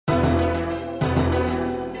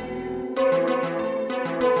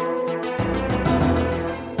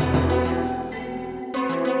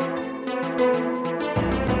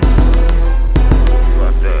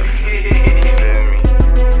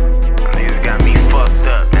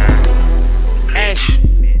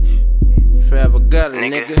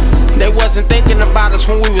nigga. They wasn't thinking about us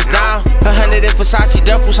when we was down. 100 in Versace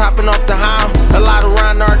duffels hopping off the hound. A lot of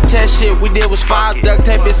Ron Artest shit we did was 5. Duct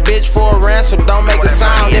tape this bitch for a ransom, don't make a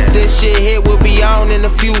sound. If this shit hit, we'll be on in a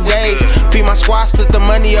few days. Feed my squad, split the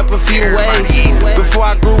money up a few ways. Before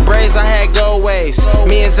I grew braids, I had gold waves.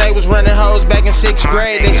 Me and Zay was running hoes back in 6th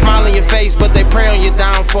grade. They smile in your face, but they pray on your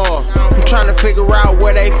downfall. I'm trying to figure out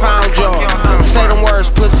where they found y'all. Say them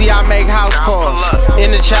words, pussy, I make house calls.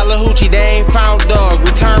 In the Chattahoochee, they ain't found dog.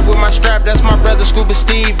 Return with my strap, that's my brother Scuba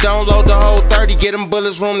Steve. Don't load the whole 30, get them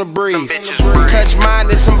bullets room to breathe. Touch mine,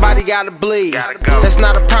 then somebody gotta bleed. That's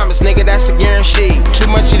not a promise, nigga, that's a guarantee. Too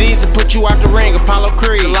much of these to put you out the ring, Apollo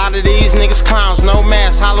Creed. A lot of these niggas clowns, no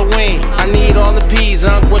mask, Halloween. I need all the peas,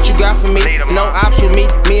 what you got for me? No ops with me,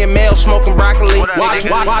 me and Mellz smoking broccoli. Watch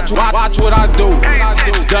what I do.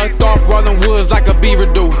 Ducked off rolling woods like a beaver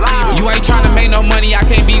do. You ain't trying to make no money, I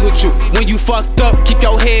can't be with you. When you fucked up, keep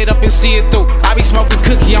your head up and see it through. I be smoking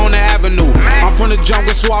cookie on the avenue. I'm from the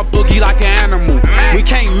jungle, so I boogie like an animal. We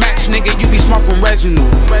can't match, nigga, you be smoking Reginald.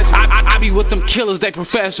 I be with them killers, they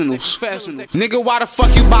professionals. Nigga, why the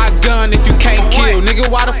fuck you buy a gun if you can't kill? Nigga,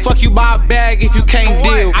 why the fuck you buy a bag if you can't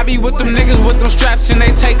deal? I be with them niggas with them straps and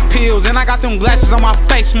they take pills. And I got them glasses on my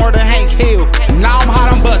face more than Hank Hill. Now I'm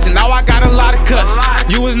hot, I'm buzzing, now I got a lot of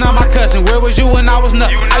cousins. You was not my cousin, where was you when I was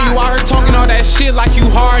nothing? How you out here talking all that shit like you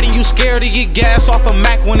hard and you scared to get gas off a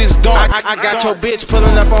Mac when it's dark? I got your bitch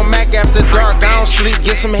pulling up on Mac after dark. I don't sleep,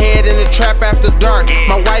 get some head in the trap after dark.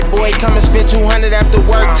 My white boy come and spend 200 after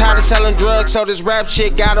work. Tired of selling drugs, so this rap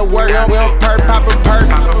shit gotta work. We don't perk, pop a perk.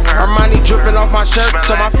 Armani dripping off my shirt.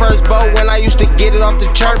 So my first bow when I used to get it off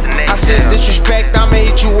the chirp. I says disrespect, I'ma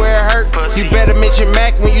hit you where it hurt. You better mention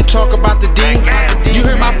Mac when you talk about the D. You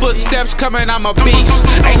hear my footsteps coming, I'm a beast.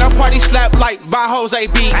 Ain't no party slap like by Jose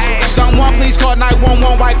Beats. Someone please call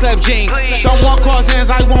 911 White Clef Jean. Someone call Zans,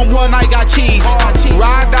 I want one, I got cheese.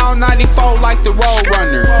 Ride down 94 like the road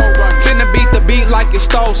runner. Finna beat the beat like it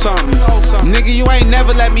stole something. Nigga, you ain't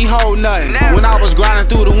never let me hold nothing. When I was grinding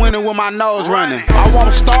through the winter with my nose running. I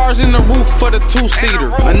want stars in the roof for the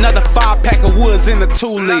 2-seater. Another 5-pack of woods in the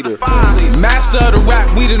 2-liter. Master of the rap,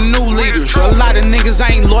 we the new leaders. A lot of niggas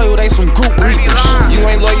ain't loyal, they some group reapers. You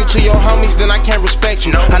ain't loyal to your homies, then I can't respect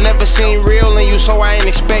you. I never seen real in you, so I ain't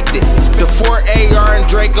expected. The 4 AR and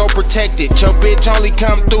Draco protected. Your bitch only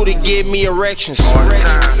come through to give me erections.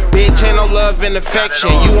 Bitch ain't no love and affection.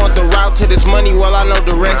 You want the route to this money, well I know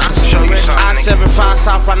directions. I-75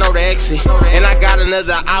 South, I know the exit. And I got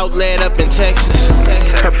another outlet up in Texas.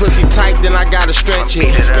 Her pussy tight, then I gotta stretch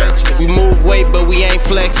it. We move weight, but we ain't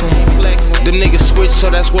flexing. The niggas switch, so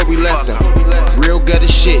that's where we left them. Real good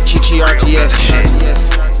as shit, Chi-Chi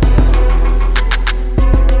RTS.